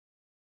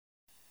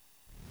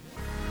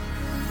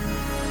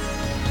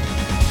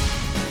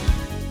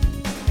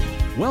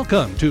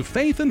Welcome to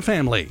Faith and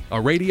Family, a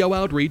radio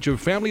outreach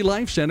of Family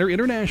Life Center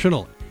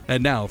International.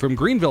 And now from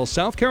Greenville,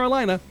 South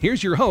Carolina,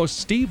 here's your host,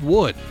 Steve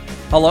Wood.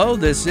 Hello,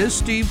 this is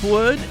Steve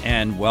Wood,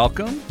 and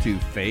welcome to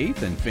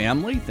Faith and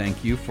Family.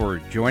 Thank you for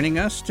joining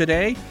us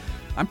today.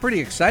 I'm pretty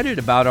excited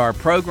about our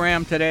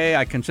program today.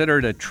 I consider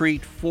it a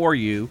treat for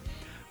you.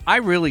 I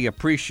really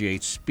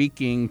appreciate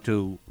speaking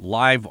to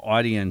live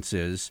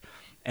audiences,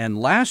 and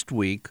last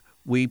week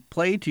we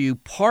played to you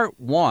part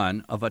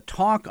one of a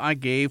talk I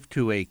gave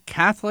to a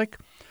Catholic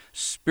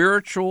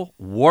spiritual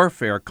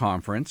warfare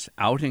conference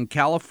out in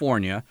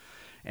California,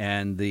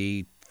 and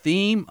the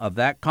theme of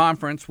that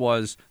conference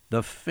was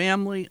the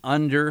family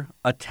under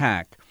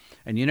attack.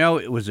 And you know,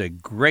 it was a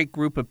great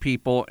group of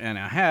people, and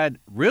I had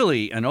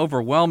really an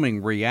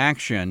overwhelming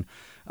reaction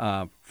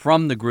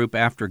from the group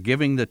after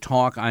giving the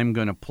talk I'm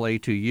going to play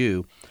to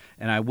you.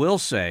 And I will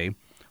say,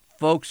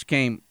 folks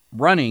came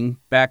running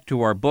back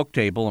to our book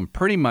table and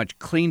pretty much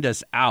cleaned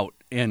us out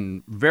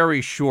in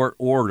very short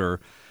order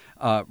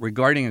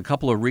regarding a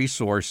couple of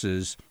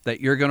resources that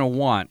you're going to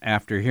want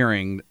after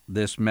hearing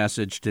this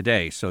message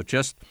today. So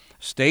just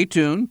stay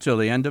tuned till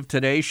the end of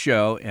today's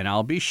show, and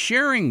I'll be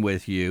sharing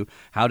with you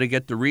how to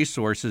get the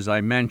resources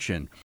I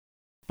mentioned.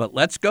 But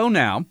let's go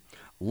now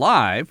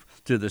live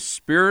to the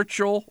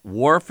Spiritual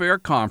Warfare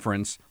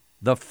Conference,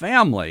 The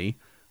Family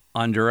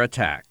Under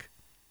Attack.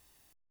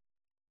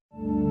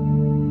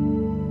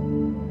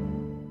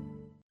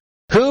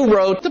 Who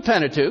wrote the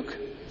Pentateuch?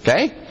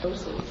 Okay.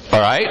 All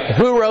right.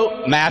 Who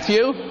wrote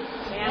Matthew?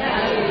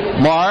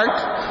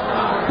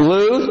 Mark?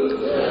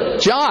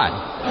 Luke?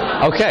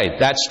 John. Okay,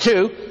 that's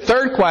two.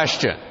 Third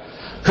question.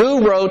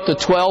 Who wrote the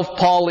 12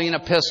 Pauline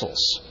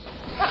epistles?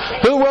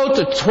 Who wrote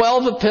the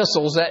 12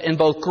 epistles that in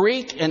both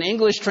Greek and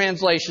English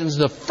translations,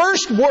 the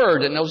first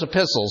word in those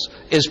epistles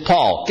is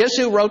Paul? Guess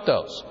who wrote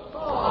those?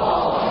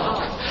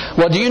 Paul.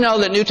 Well, do you know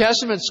that New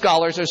Testament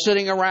scholars are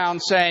sitting around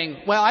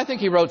saying, well, I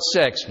think he wrote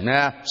 6.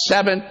 Nah,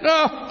 7.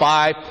 No,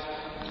 5.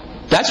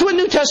 That's what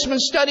New Testament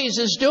studies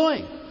is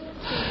doing.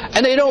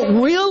 And they don't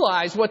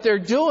realize what they're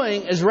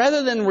doing is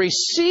rather than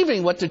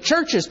receiving what the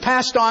church has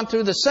passed on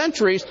through the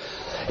centuries,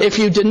 if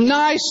you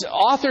deny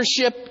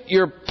authorship,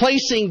 you're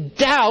placing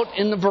doubt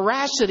in the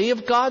veracity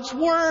of God's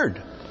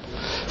Word.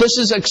 This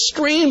is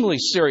extremely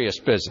serious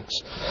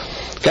business.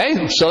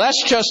 Okay, so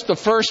that's just the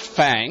first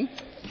fang.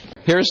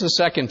 Here's the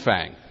second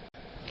fang.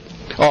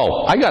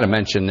 Oh, I got to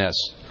mention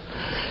this.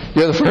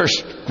 You're the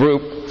first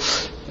group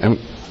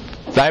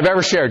that I've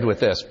ever shared with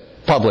this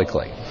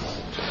publicly.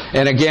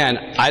 And again,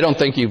 I don't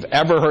think you've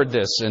ever heard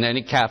this in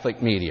any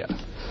Catholic media.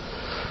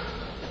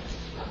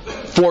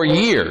 For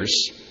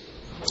years,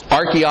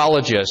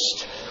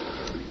 archaeologists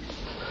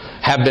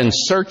have been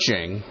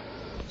searching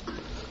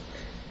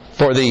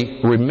for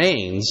the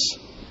remains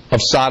of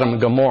Sodom and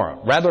Gomorrah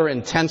rather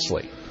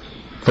intensely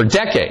for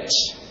decades.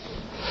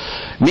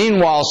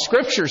 Meanwhile,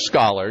 Scripture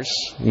scholars,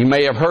 you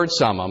may have heard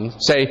some of them,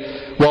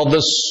 say, well,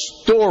 the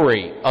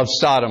story of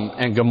Sodom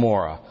and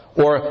Gomorrah,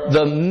 or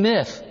the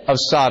myth of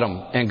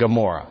Sodom and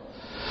Gomorrah.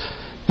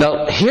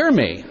 Now, hear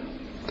me.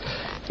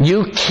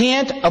 You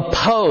can't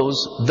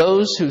oppose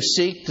those who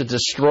seek to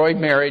destroy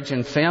marriage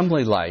and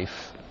family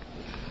life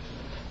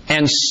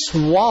and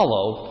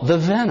swallow the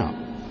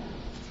venom.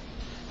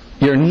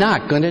 You're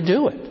not going to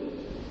do it.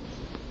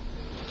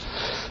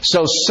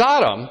 So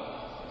Sodom,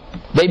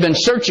 they've been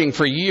searching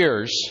for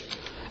years,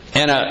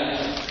 and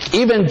an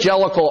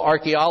evangelical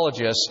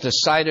archaeologist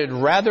decided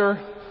rather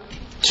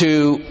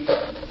to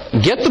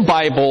get the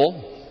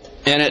Bible,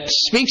 and it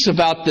speaks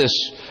about this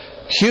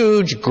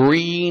huge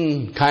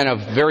green, kind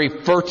of very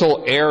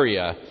fertile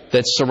area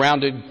that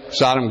surrounded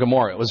Sodom and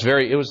Gomorrah. It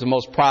was the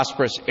most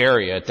prosperous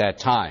area at that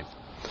time.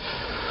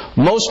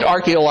 Most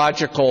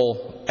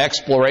archaeological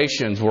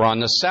explorations were on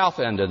the south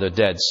end of the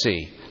Dead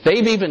Sea.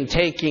 They've even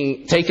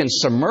taken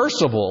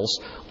submersibles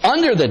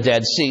under the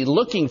Dead Sea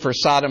looking for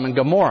Sodom and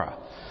Gomorrah.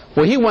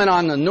 Well, he went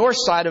on the north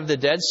side of the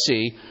Dead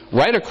Sea,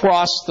 right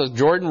across the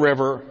Jordan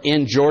River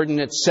in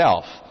Jordan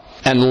itself.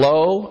 And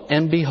lo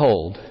and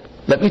behold,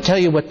 let me tell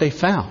you what they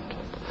found.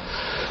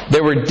 They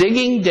were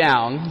digging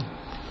down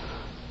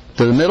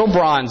to the Middle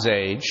Bronze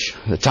Age,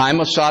 the time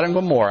of Sodom and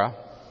Gomorrah,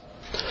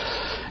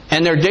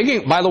 and they're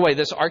digging, by the way,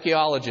 this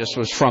archaeologist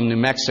was from New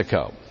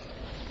Mexico,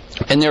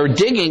 and they were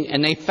digging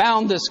and they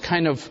found this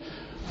kind of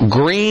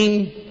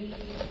green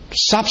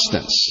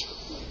substance.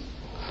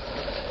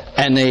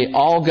 And they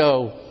all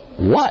go,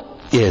 what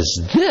is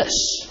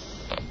this?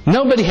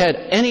 Nobody had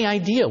any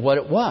idea what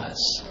it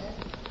was.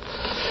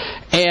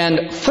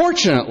 And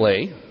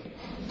fortunately,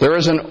 there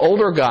was an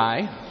older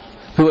guy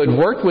who had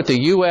worked with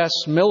the U.S.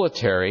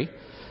 military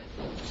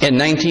in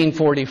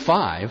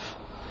 1945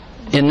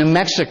 in New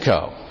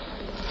Mexico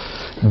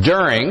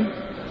during,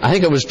 I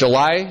think it was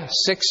July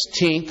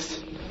 16th,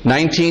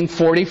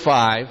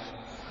 1945.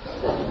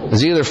 It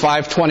was either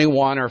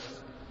 5:21 or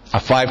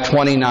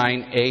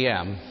 5:29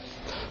 a.m.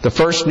 The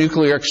first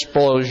nuclear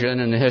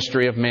explosion in the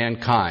history of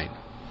mankind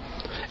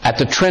at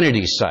the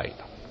Trinity site.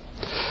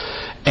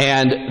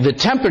 And the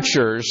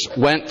temperatures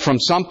went from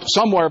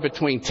somewhere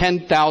between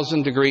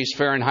 10,000 degrees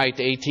Fahrenheit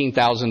to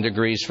 18,000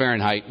 degrees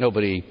Fahrenheit.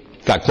 Nobody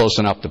got close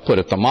enough to put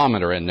a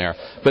thermometer in there.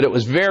 But it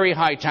was very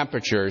high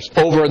temperatures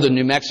over the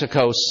New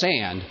Mexico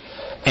sand.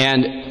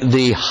 And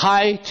the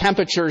high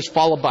temperatures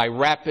followed by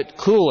rapid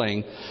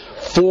cooling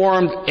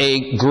formed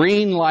a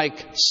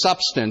green-like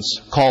substance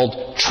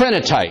called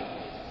trinitite.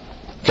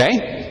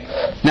 Okay?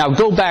 Now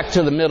go back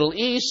to the Middle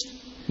East.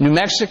 New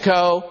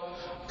Mexico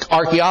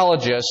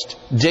archaeologist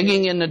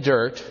digging in the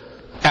dirt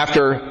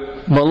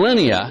after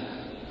millennia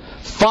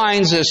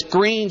finds this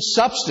green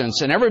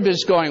substance, and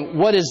everybody's going,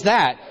 what is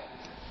that?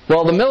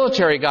 Well, the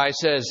military guy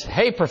says,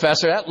 hey,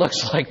 professor, that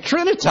looks like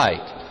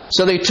trinitite.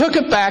 So they took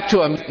it back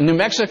to a New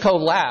Mexico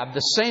lab, the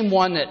same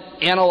one that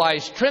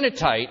analyzed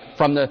trinitite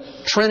from the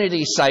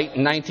Trinity site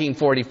in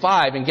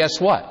 1945, and guess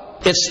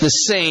what? It's the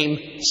same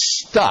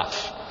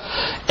stuff.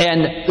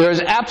 And there's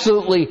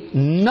absolutely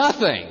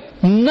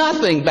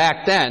nothing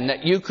back then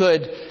that you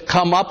could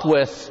come up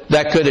with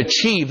that could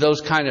achieve those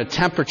kind of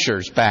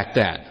temperatures back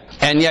then.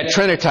 And yet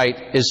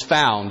trinitite is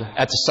found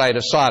at the site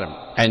of Sodom.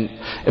 And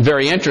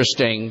very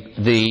interesting,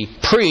 the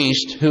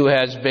priest who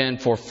has been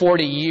for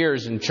 40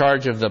 years in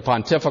charge of the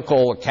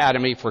Pontifical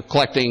Academy for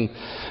collecting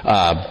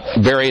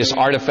various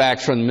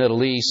artifacts from the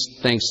Middle East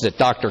thinks that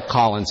Dr.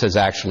 Collins has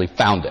actually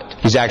found it.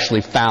 He's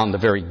actually found the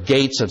very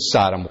gates of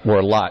Sodom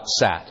where Lot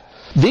sat.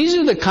 These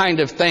are the kind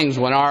of things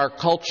when our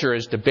culture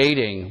is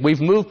debating, we've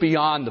moved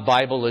beyond the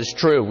Bible is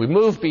true. We've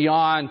moved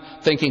beyond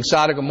thinking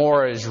Sodom and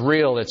Gomorrah is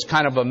real. It's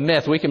kind of a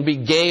myth. We can be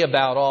gay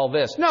about all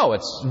this. No,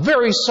 it's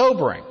very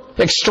sobering.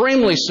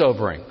 Extremely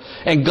sobering.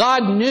 And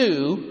God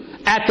knew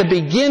at the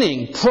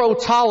beginning,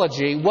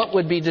 protology, what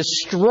would be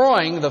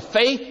destroying the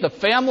faith, the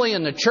family,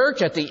 and the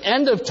church at the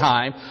end of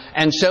time.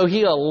 And so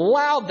He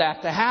allowed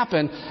that to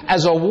happen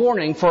as a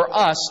warning for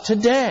us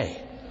today.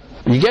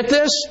 You get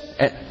this?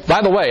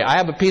 By the way, I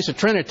have a piece of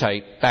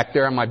trinitite back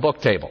there on my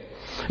book table.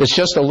 It's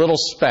just a little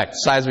speck, the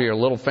size of your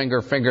little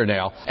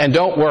fingernail. And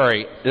don't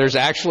worry, there's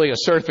actually a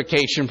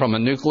certification from a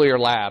nuclear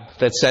lab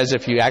that says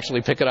if you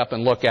actually pick it up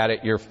and look at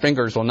it, your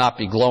fingers will not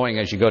be glowing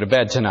as you go to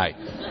bed tonight.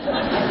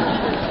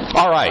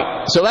 All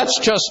right, so that's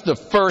just the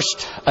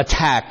first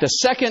attack. The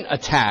second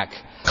attack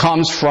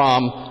comes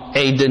from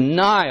a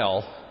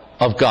denial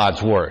of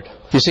God's Word.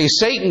 You see,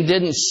 Satan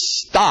didn't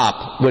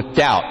stop with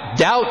doubt.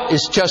 Doubt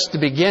is just the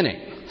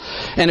beginning.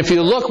 And if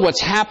you look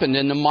what's happened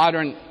in the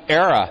modern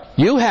era,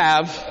 you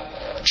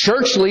have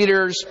church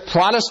leaders,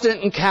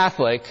 Protestant and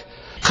Catholic,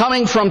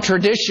 coming from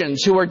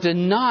traditions who are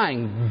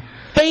denying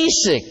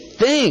basic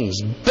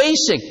things,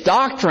 basic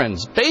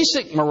doctrines,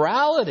 basic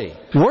morality.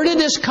 Where did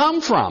this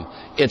come from?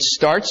 It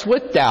starts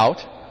with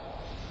doubt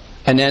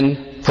and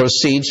then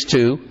proceeds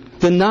to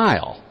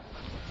denial.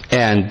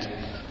 And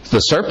the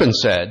serpent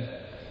said,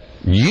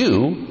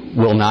 you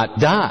will not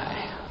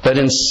die, but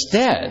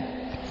instead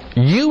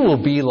you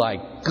will be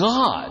like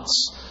gods,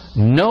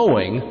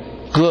 knowing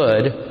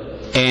good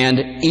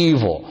and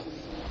evil.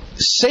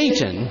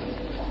 Satan,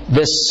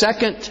 this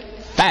second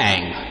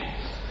fang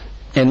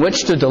in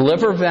which to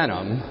deliver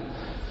venom,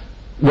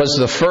 was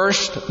the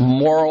first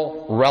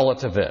moral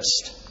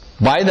relativist.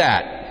 By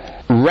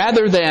that,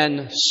 rather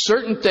than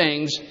certain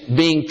things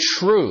being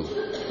true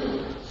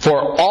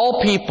for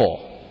all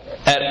people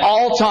at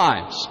all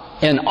times,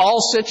 in all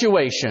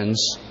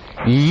situations,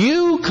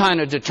 you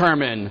kind of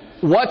determine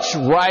what's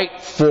right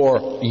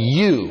for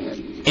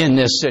you in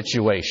this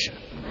situation.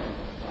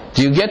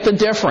 Do you get the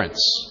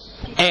difference?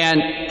 And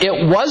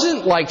it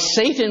wasn't like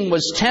Satan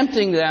was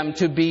tempting them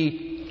to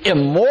be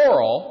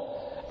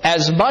immoral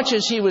as much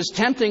as he was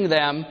tempting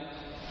them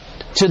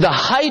to the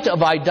height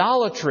of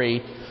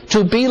idolatry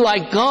to be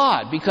like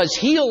God, because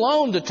He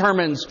alone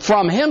determines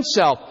from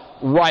Himself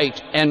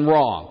right and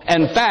wrong.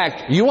 In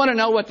fact, you want to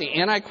know what the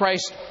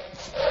Antichrist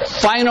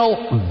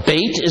final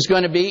bait is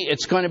going to be?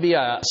 It's going to be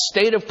a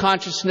state of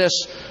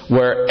consciousness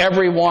where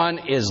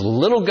everyone is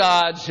little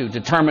gods who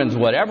determines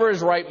whatever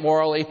is right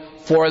morally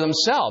for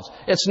themselves.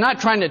 It's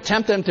not trying to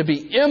tempt them to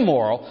be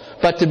immoral,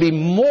 but to be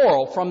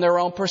moral from their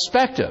own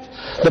perspective.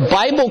 The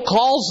Bible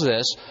calls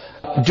this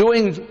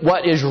doing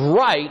what is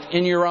right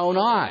in your own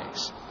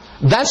eyes.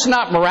 That's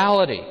not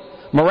morality.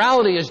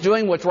 Morality is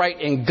doing what's right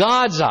in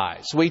God's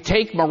eyes. We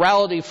take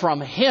morality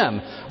from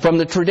Him, from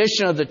the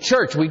tradition of the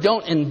church. We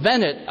don't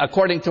invent it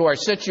according to our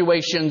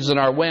situations and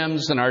our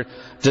whims and our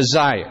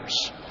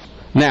desires.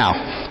 Now,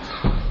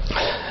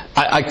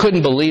 I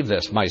couldn't believe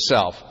this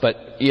myself,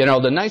 but,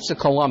 the Knights of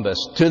Columbus,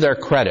 to their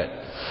credit,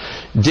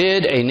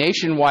 did a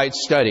nationwide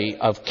study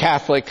of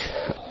Catholic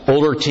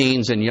older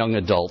teens and young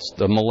adults,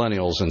 the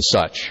millennials and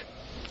such.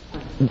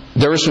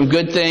 There are some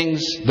good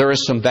things, there are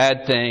some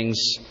bad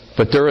things,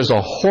 but there is a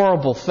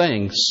horrible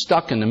thing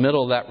stuck in the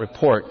middle of that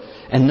report,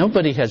 and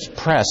nobody has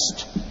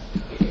pressed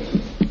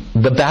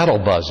the battle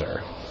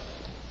buzzer.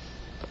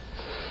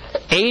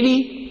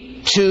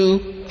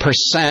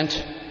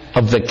 82%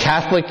 of the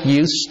Catholic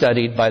youth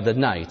studied by the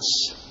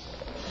Knights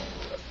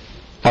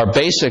are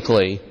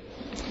basically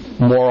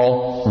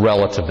moral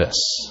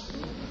relativists,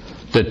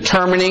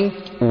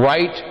 determining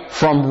right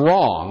from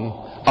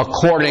wrong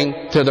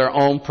according to their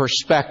own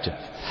perspective.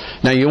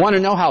 Now, you want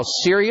to know how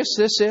serious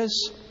this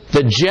is?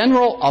 The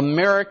general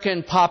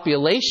American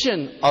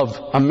population of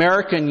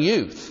American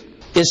youth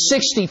is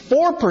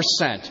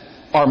 64%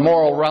 are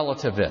moral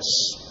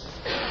relativists.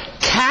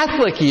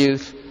 Catholic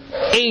youth,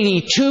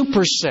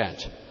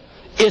 82%.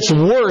 It's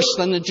worse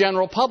than the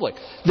general public.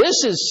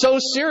 This is so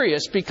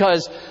serious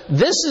because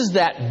this is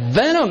that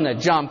venom that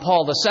John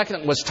Paul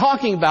II was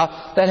talking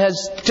about that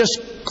has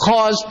just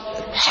caused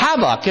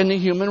havoc in the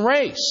human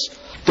race.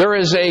 There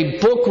is a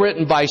book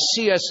written by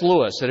C.S.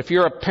 Lewis that if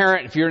you're a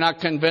parent, if you're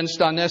not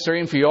convinced on this, or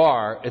even if you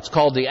are, it's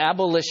called The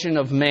Abolition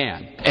of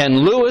Man. And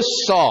Lewis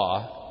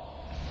saw,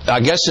 I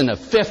guess in the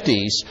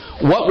 50s,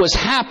 what was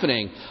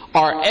happening.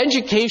 Our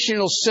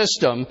educational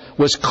system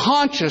was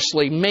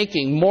consciously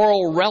making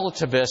moral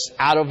relativists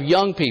out of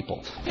young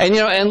people.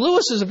 And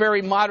Lewis is a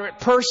very moderate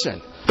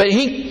person. But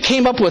he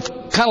came up with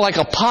kind of like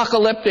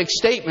apocalyptic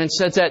statements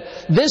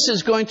that this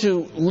is going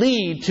to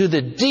lead to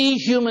the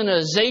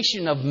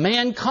dehumanization of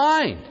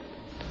mankind.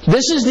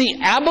 This is the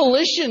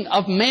abolition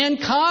of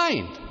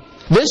mankind.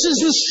 This is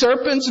the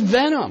serpent's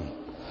venom.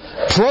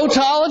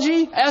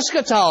 Protology,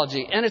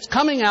 eschatology, and it's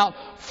coming out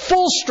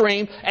full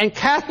stream, and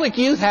Catholic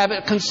youth have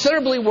it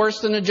considerably worse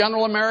than the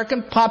general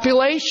American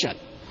population.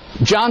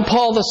 John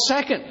Paul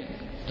II,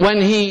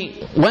 when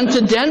he went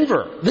to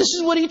Denver, this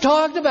is what he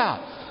talked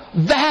about.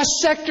 Vast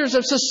sectors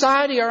of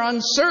society are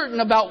uncertain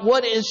about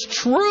what is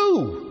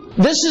true.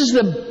 This is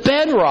the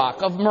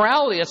bedrock of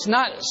morality. It's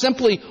not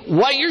simply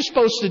what you're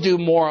supposed to do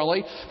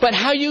morally, but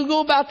how you go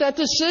about that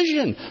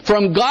decision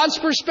from God's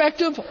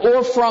perspective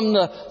or from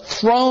the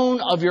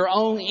throne of your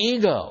own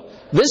ego.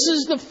 This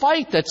is the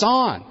fight that's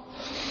on.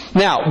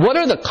 Now, what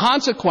are the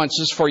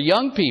consequences for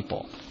young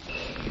people?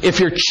 If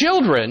your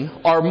children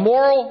are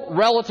moral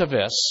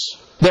relativists,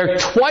 they're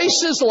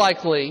twice as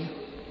likely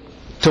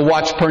to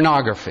watch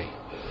pornography.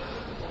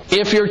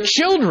 If your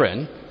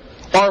children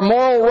are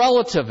moral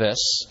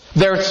relativists,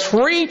 they're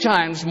 3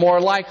 times more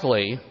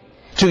likely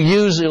to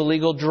use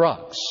illegal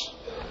drugs.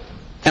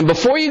 And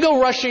before you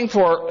go rushing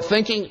for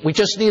thinking we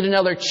just need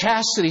another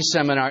chastity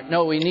seminar,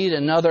 no, we need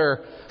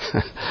another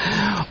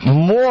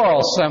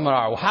moral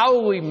seminar. How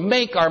will we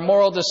make our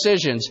moral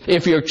decisions?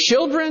 If your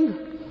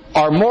children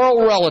are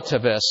moral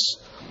relativists,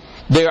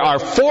 they are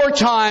 4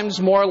 times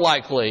more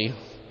likely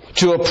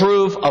to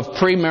approve of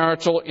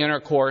premarital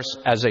intercourse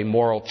as a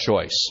moral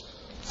choice.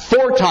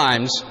 4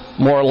 times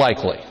more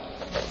likely.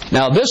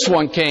 Now this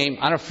one came,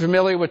 I'm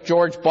familiar with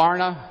George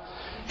Barna.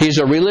 He's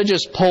a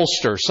religious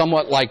pollster,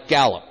 somewhat like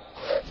Gallup.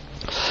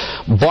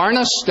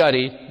 Barna's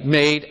study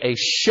made a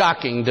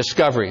shocking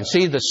discovery. And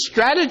see, the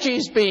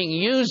strategies being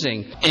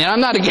using, and I'm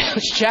not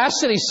against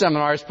chastity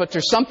seminars, but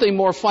there's something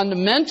more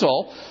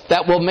fundamental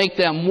that will make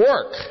them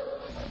work.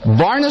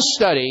 Barna's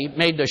study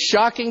made the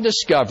shocking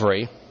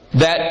discovery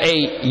that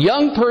a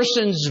young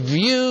person's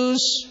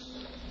views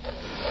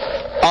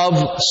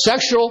of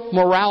sexual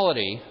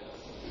morality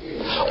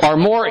are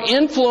more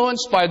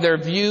influenced by their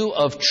view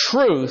of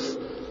truth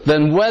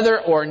than whether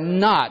or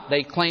not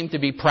they claim to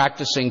be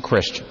practicing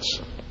Christians.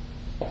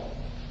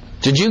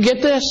 Did you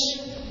get this?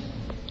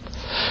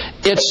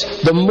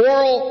 It's the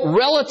moral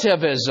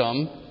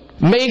relativism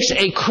makes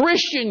a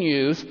Christian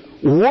youth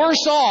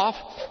worse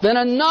off than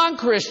a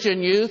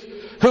non-Christian youth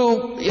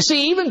who, you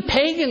see, even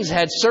pagans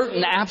had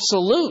certain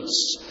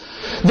absolutes.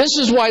 This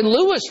is why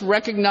Lewis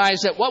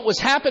recognized that what was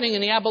happening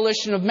in the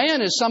abolition of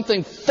man is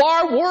something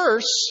far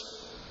worse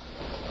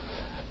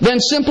than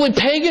simply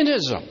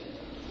paganism.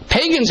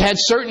 Pagans had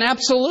certain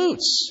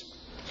absolutes.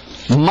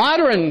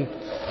 Modern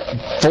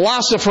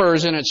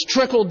philosophers, and it's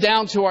trickled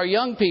down to our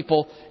young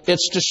people,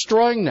 it's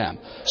destroying them.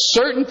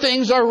 Certain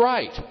things are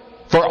right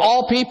for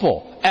all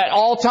people, at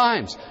all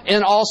times,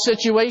 in all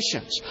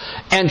situations.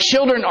 And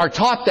children are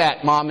taught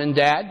that, Mom and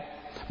Dad,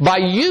 by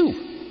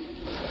you.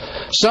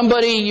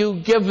 Somebody, you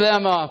give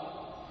them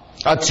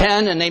a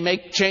 10 and they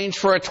make change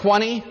for a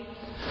 20.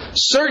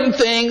 Certain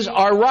things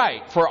are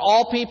right for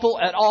all people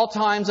at all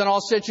times and all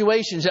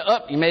situations.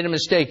 You made a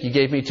mistake. You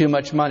gave me too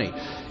much money.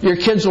 Your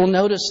kids will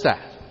notice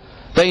that.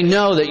 They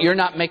know that you're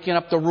not making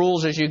up the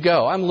rules as you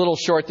go. I'm a little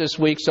short this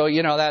week, so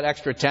that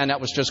extra 10, that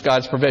was just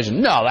God's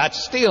provision. No,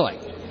 that's stealing.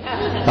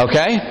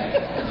 Okay?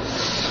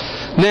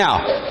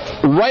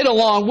 Now, right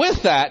along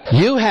with that,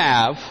 you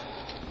have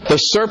the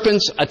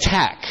serpent's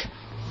attack.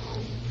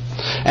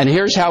 And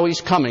here's how he's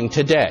coming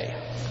today.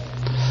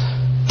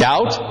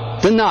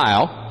 Doubt,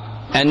 denial,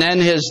 and then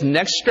his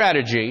next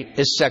strategy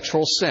is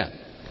sexual sin.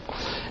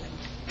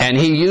 And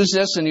he used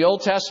this in the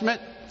Old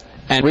Testament,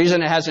 and the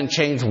reason it hasn't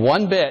changed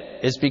one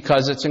bit is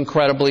because it's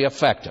incredibly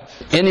effective.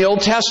 In the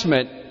Old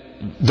Testament,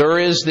 there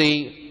is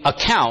the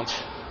account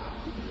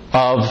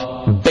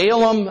of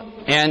Balaam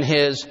and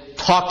his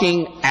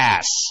talking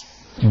ass.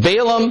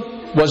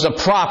 Balaam was a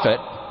prophet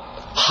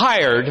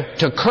hired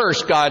to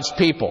curse God's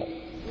people.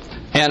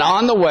 And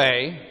on the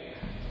way,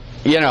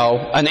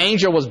 an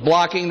angel was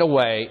blocking the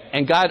way,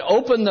 and God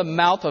opened the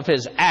mouth of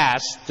his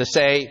ass to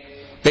say,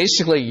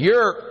 basically,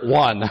 you're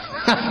one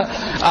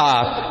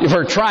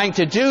for trying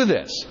to do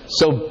this.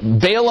 So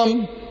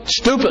Balaam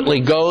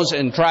stupidly goes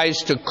and tries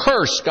to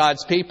curse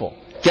God's people.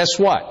 Guess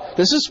what?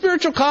 This is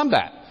spiritual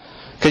combat.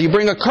 Because you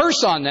bring a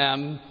curse on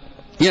them,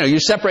 you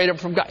separate them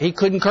from God. He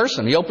couldn't curse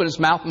them. He opened his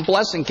mouth and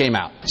blessing came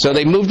out. So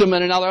they moved him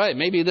in another way.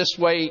 Maybe this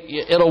way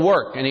it'll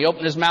work. And he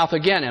opened his mouth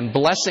again and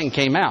blessing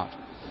came out.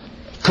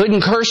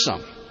 Couldn't curse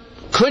them.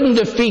 Couldn't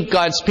defeat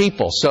God's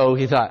people. So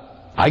he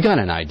thought, I got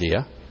an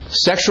idea.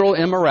 Sexual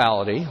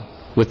immorality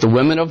with the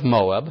women of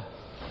Moab.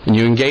 And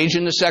you engage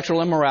in the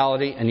sexual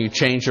immorality and you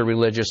change your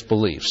religious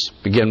beliefs.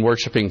 Begin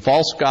worshiping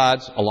false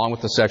gods along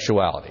with the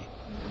sexuality.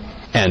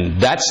 And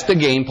that's the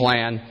game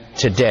plan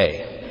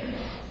today.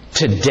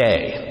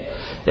 Today.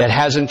 It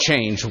hasn't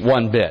changed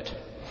one bit.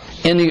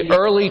 In the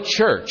early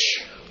church,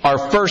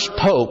 our first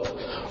pope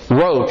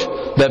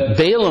wrote that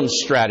Balaam's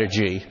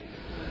strategy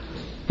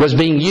was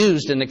being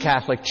used in the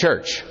Catholic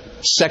Church.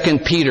 2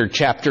 Peter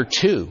chapter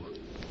 2,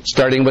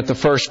 starting with the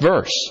first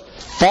verse.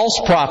 False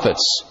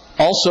prophets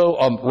also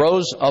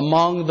arose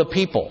among the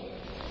people.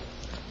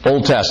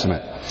 Old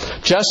Testament.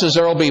 Just as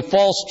there will be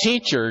false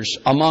teachers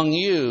among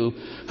you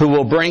who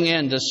will bring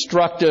in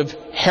destructive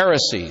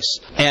heresies,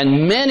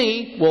 and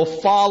many will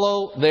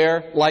follow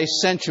their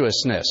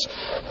licentiousness.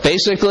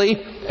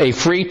 Basically, a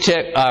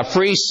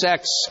free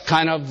sex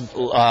kind of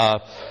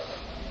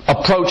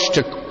approach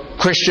to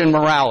Christian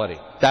morality.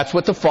 That's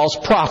what the false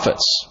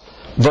prophets.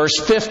 Verse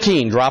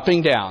 15,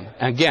 dropping down.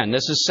 Again,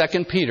 this is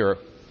 2 Peter.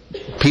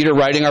 Peter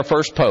writing, our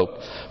first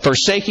pope.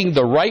 Forsaking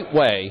the right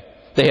way,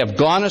 they have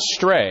gone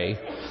astray.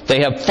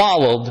 They have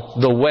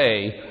followed the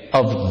way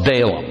of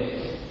Balaam.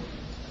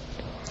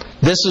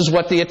 This is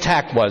what the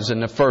attack was in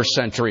the first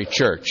century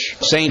church.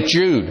 St.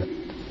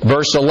 Jude,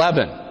 verse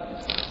 11.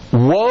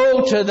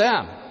 Woe to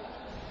them!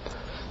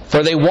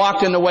 For they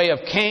walked in the way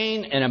of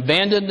Cain and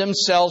abandoned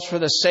themselves for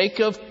the sake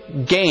of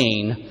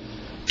gain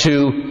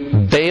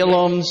to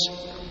Balaam's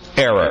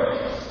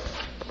error.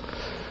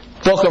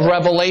 Book of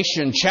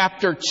Revelation,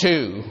 chapter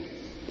 2.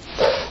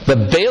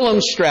 The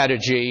Balaam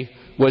strategy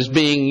was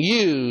being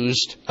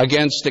used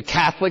against the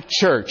Catholic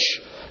Church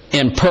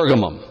in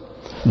Pergamum.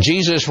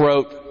 Jesus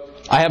wrote,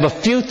 I have a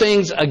few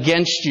things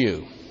against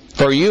you,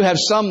 for you have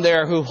some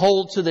there who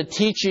hold to the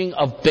teaching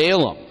of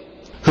Balaam,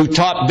 who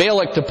taught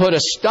Balak to put a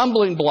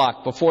stumbling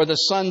block before the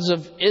sons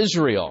of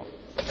Israel,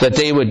 that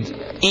they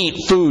would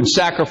eat food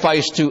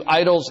sacrificed to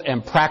idols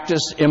and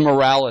practice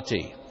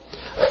immorality.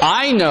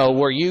 I know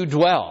where you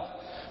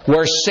dwell,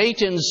 where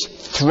Satan's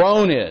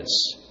throne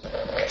is.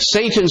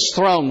 Satan's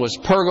throne was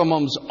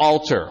Pergamum's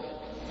altar.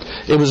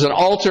 It was an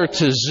altar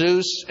to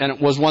Zeus, and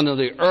it was one of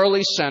the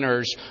early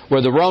centers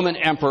where the Roman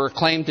emperor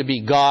claimed to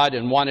be God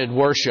and wanted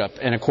worship.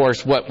 And of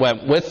course, what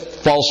went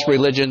with false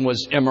religion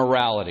was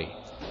immorality.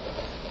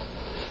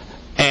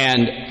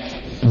 And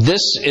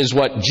this is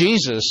what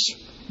Jesus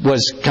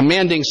was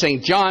commanding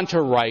St. John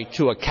to write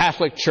to a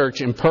Catholic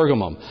church in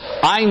Pergamum.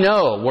 I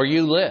know where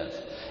you live.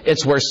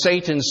 It's where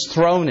Satan's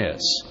throne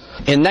is.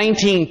 In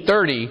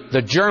 1930,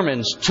 the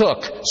Germans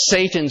took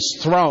Satan's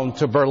throne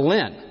to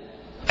Berlin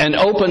and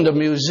opened a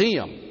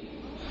museum,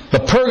 the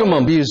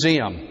Pergamum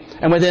Museum.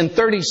 And within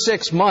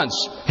 36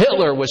 months,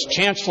 Hitler was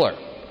chancellor.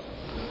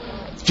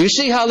 Do you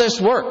see how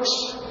this works?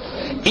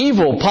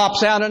 Evil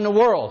pops out in the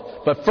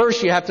world, but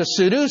first you have to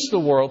seduce the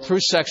world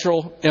through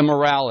sexual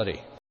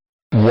immorality.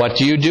 What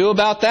do you do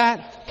about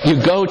that?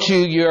 You go to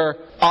your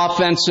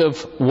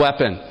offensive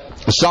weapon.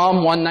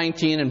 Psalm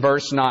 119 and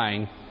verse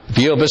 9. If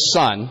you have a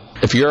son,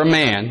 if you're a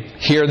man,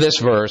 hear this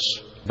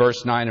verse,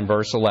 verse 9 and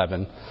verse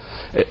 11.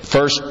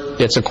 First,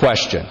 it's a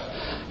question.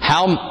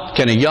 How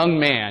can a young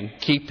man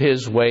keep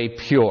his way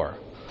pure?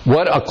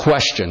 What a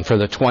question for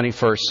the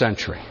 21st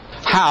century.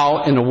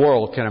 How in the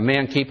world can a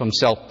man keep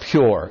himself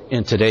pure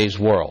in today's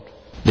world?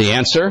 The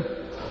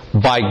answer?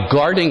 By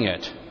guarding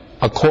it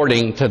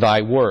according to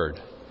thy word.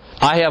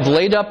 I have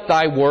laid up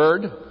thy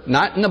word,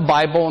 not in the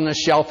Bible on the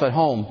shelf at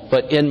home,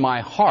 but in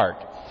my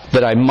heart,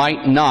 that I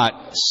might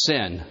not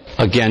sin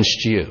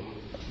against you.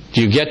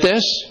 Do you get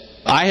this?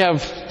 I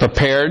have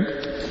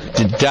prepared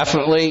to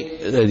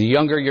definitely, the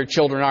younger your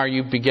children are,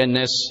 you begin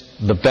this,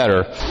 the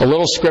better, a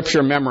little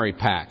scripture memory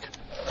pack.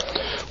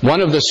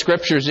 One of the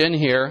scriptures in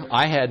here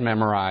I had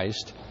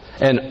memorized,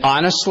 and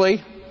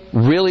honestly,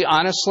 really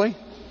honestly,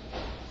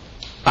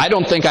 I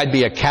don't think I'd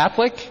be a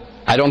Catholic.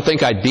 I don't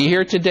think I'd be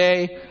here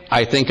today.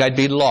 I think I'd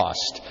be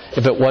lost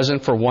if it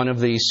wasn't for one of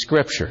these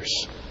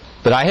scriptures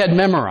that I had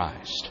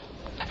memorized.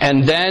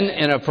 And then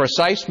in a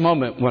precise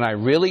moment when I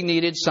really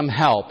needed some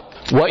help,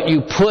 what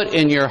you put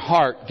in your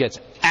heart gets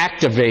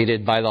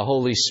activated by the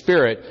Holy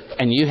Spirit,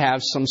 and you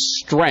have some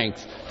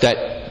strength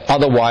that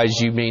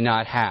otherwise you may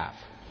not have.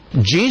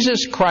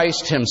 Jesus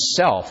Christ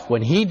himself,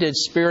 when he did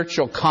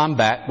spiritual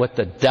combat with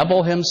the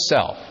devil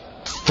himself,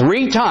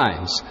 3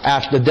 times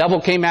after the devil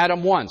came at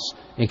him once,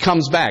 he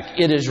comes back,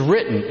 it is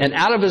written, and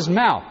out of his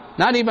mouth,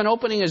 not even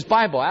opening his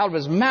Bible, out of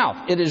his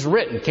mouth, it is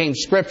written, came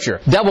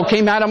Scripture. Devil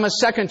came at him a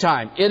second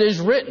time. It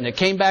is written. It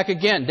came back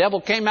again.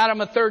 Devil came at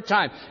him a third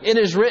time. It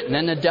is written.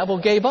 And the devil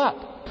gave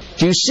up.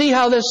 Do you see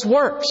how this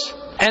works?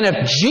 And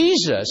if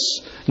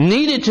Jesus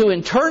needed to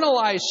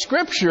internalize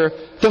Scripture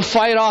to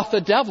fight off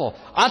the devil,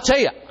 I'll tell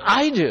you,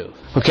 I do.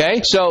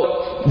 Okay?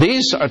 So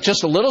these are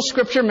just a little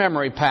scripture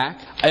memory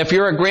pack. If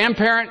you're a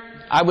grandparent,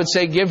 I would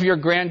say give your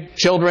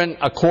grandchildren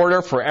a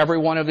quarter for every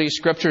one of these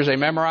scriptures they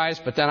memorize,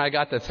 but then I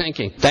got to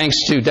thinking,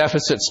 thanks to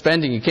deficit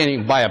spending, you can't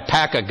even buy a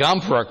pack of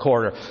gum for a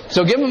quarter.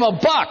 So give them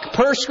 $1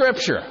 per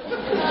scripture.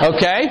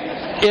 Okay?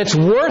 It's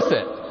worth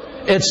it.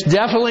 It's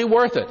definitely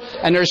worth it.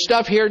 And there's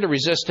stuff here to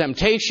resist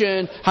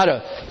temptation, how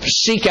to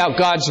seek out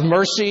God's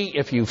mercy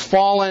if you've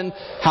fallen,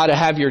 how to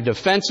have your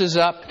defenses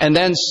up. And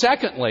then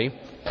secondly,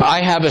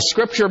 I have a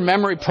scripture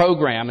memory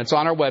program. It's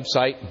on our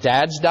website,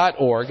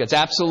 dads.org. It's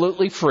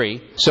absolutely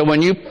free. So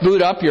when you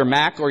boot up your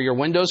Mac or your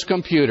Windows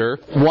computer,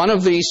 one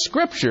of these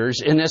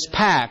scriptures in this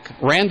pack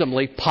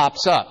randomly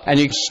pops up. And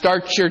you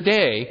start your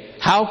day,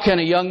 how can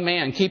a young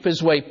man keep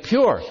his way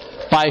pure?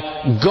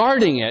 By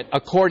guarding it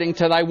according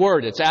to thy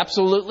word. It's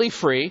absolutely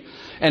free.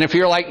 And if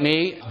you're like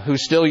me, who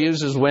still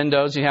uses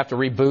Windows, you have to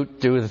reboot,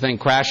 do the thing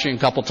crashing a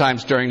couple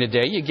times during the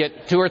day, you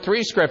get 2 or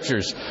 3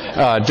 scriptures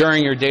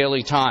during your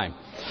daily time.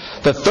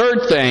 The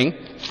third thing,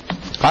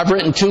 I've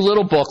written 2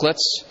 little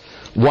booklets.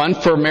 One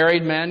for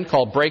married men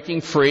called Breaking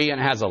Free, and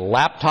it has a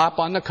laptop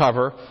on the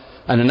cover.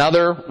 And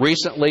another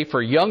recently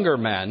for younger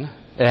men.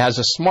 It has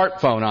a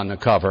smartphone on the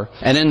cover.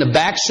 And in the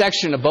back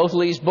section of both of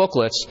these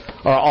booklets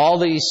are all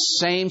these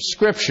same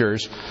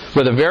scriptures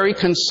with a very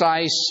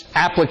concise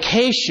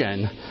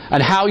application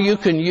on how you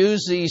can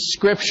use these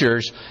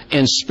scriptures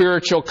in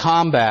spiritual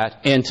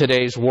combat in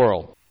today's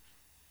world.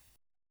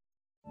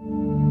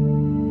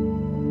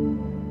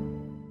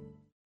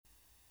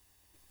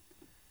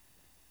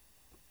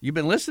 You've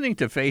been listening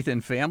to Faith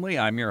and Family.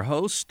 I'm your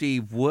host,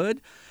 Steve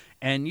Wood,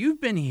 and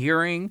you've been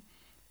hearing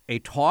a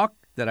talk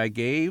that I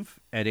gave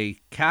at a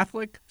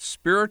Catholic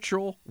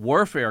Spiritual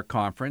Warfare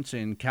Conference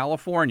in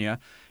California,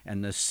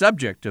 and the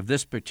subject of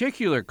this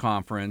particular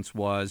conference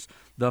was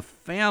the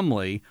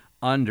family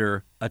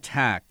under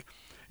attack.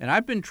 And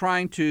I've been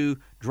trying to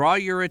draw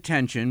your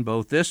attention,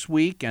 both this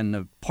week and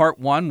the part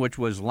 1, which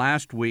was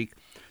last week,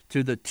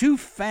 to the 2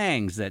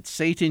 fangs that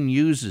Satan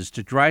uses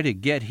to try to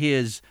get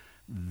his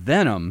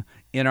venom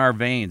in our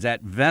veins.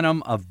 That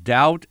venom of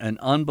doubt and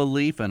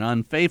unbelief and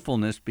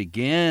unfaithfulness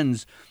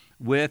begins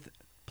with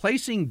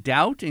placing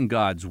doubt in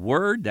God's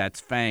word. That's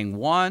fang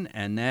 1,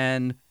 and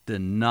then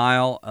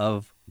denial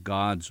of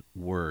God's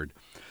word.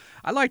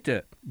 I'd like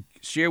to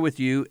share with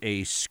you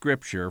a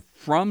scripture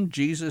from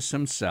Jesus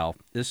himself.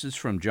 This is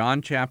from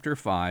John chapter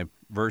 5,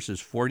 verses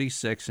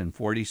 46 and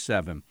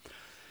 47.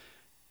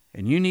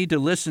 And you need to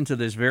listen to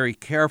this very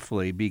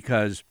carefully,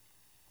 because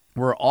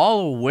we're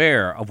all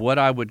aware of what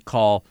I would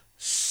call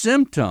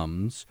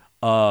symptoms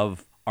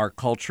of our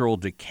cultural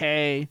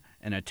decay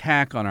and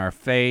attack on our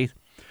faith.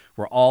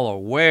 We're all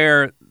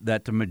aware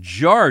that the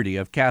majority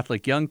of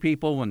Catholic young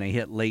people, when they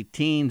hit late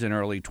teens and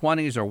early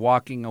 20s, are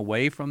walking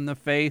away from the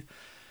faith.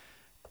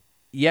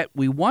 Yet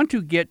we want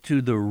to get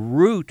to the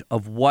root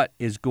of what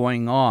is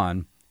going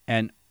on,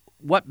 and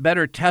what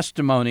better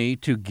testimony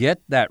to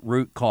get that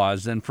root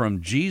cause than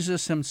from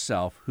Jesus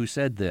himself, who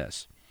said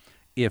this: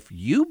 "If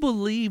you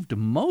believed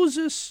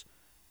Moses,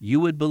 you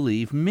would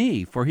believe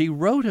me, for he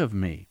wrote of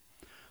me.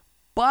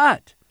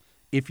 But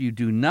if you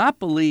do not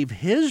believe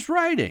his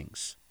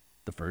writings,"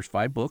 the first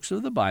 5 books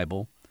of the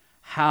Bible,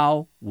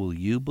 "how will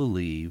you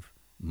believe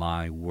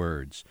my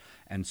words?"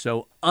 And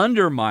so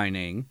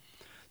undermining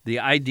the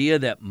idea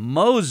that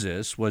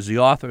Moses was the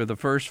author of the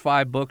first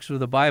 5 books of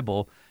the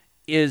Bible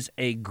is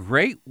a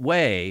great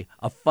way,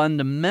 a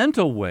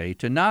fundamental way,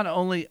 to not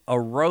only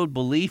erode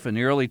belief in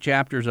the early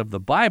chapters of the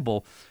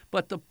Bible,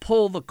 but to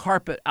pull the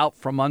carpet out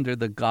from under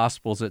the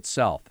Gospels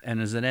itself.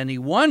 And is it any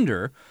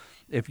wonder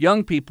if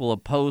young people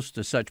opposed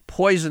to such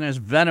poisonous,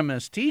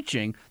 venomous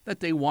teaching that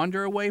they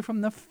wander away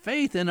from the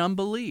faith in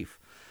unbelief?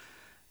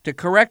 To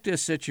correct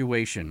this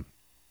situation,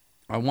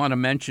 I want to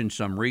mention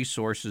some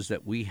resources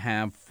that we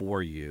have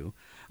for you.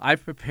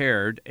 I've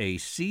prepared a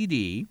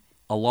CD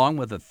along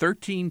with a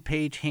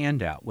 13-page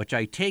handout, which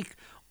I take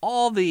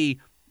all the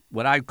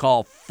what I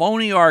call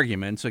phony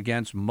arguments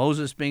against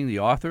Moses being the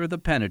author of the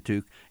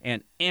Pentateuch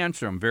and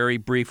answer them very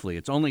briefly.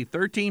 It's only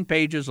 13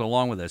 pages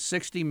along with a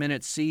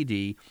 60-minute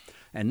CD.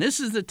 And this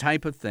is the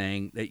type of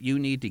thing that you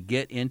need to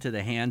get into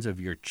the hands of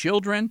your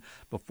children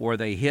before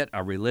they hit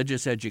a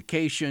religious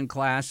education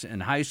class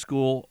in high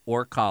school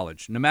or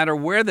college, no matter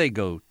where they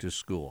go to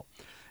school.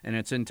 And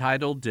it's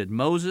entitled, "Did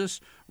Moses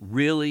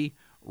Really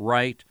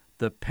Write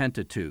the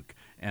Pentateuch?"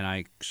 And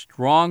I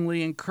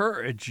strongly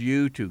encourage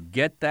you to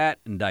get that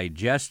and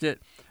digest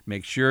it.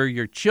 Make sure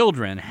your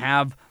children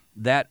have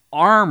that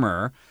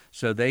armor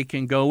so they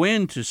can go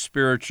into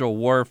spiritual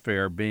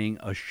warfare being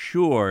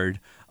assured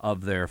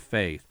of their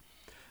faith.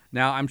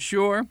 Now, I'm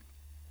sure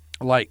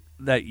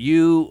that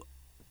you,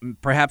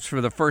 perhaps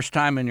for the first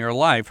time in your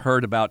life,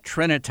 heard about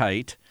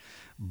Trinitite,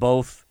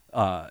 both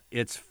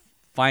its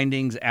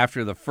findings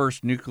after the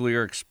first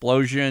nuclear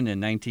explosion in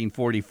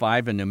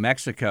 1945 in New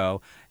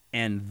Mexico,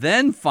 and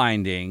then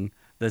finding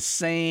the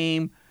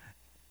same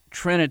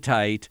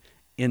Trinitite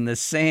in the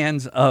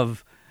sands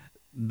of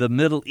the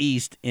Middle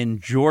East in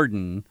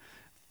Jordan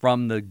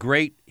from the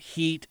great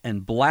heat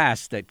and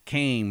blast that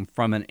came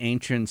from an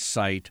ancient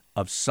site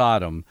of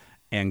Sodom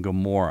and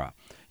Gomorrah.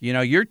 You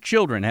know, your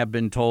children have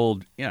been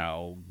told, you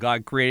know,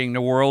 God creating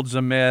the world's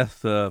a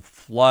myth, the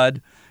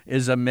flood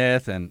is a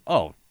myth, and,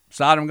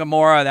 Sodom and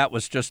Gomorrah, that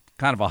was just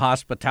kind of a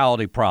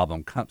hospitality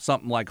problem,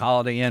 something like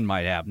Holiday Inn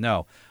might have.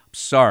 No,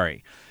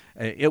 sorry.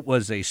 It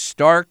was a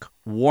stark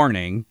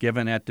warning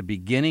given at the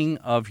beginning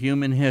of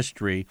human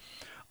history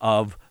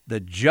of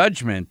the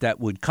judgment that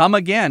would come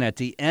again at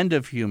the end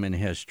of human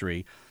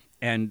history.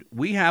 And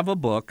we have a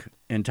book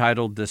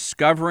entitled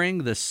Discovering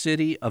the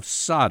City of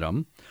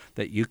Sodom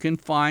that you can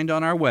find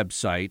on our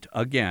website.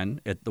 Again,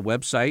 the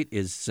website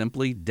is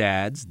simply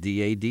dads.org,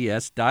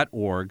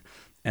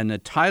 and the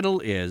title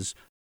is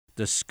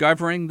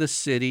Discovering the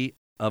City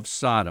of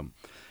Sodom.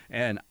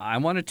 And I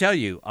want to tell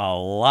you, a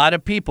lot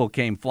of people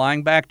came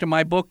flying back to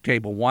my book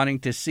table wanting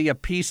to see a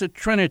piece of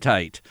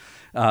trinitite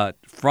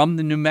from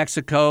the New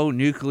Mexico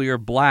nuclear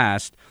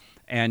blast.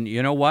 And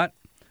you know what?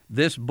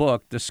 This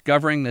book,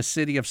 Discovering the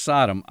City of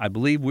Sodom, I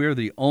believe we're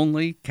the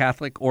only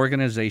Catholic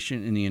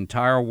organization in the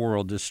entire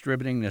world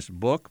distributing this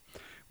book,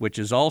 which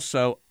is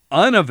also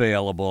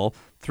unavailable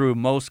through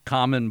most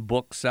common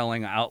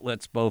book-selling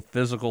outlets, both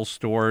physical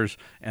stores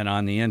and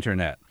on the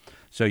internet.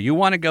 So you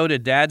want to go to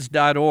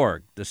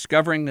dads.org,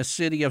 Discovering the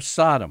City of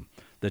Sodom.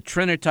 The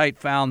trinitite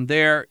found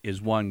there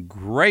is one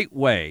great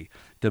way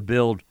to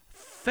build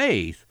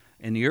faith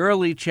in the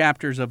early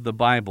chapters of the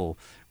Bible,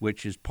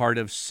 which is part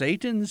of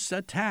Satan's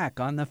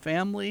attack on the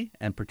family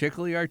and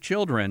particularly our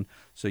children.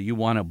 So you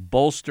want to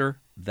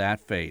bolster that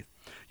faith.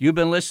 You've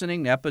been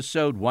listening to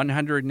episode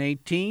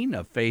 118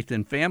 of Faith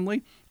and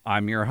Family.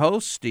 I'm your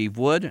host, Steve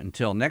Wood.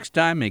 Until next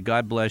time, may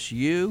God bless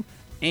you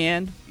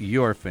and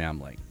your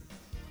family.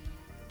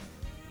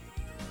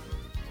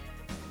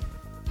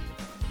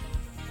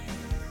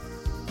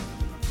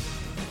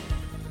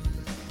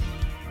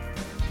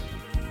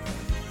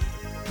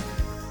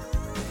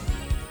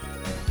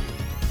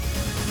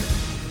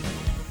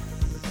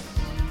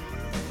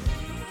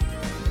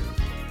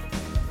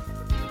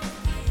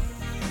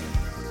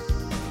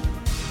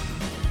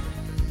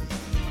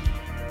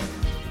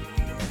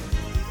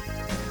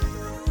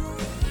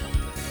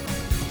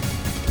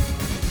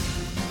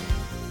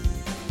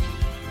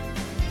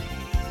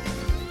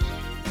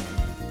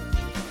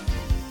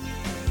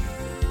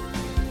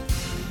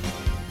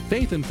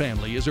 Faith and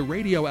Family is a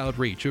radio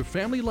outreach of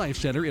Family Life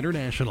Center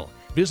International.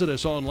 Visit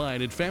us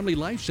online at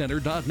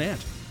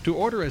familylifecenter.net. To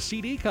order a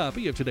CD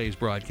copy of today's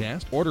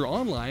broadcast, order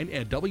online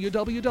at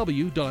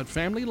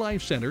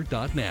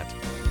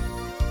www.familylifecenter.net.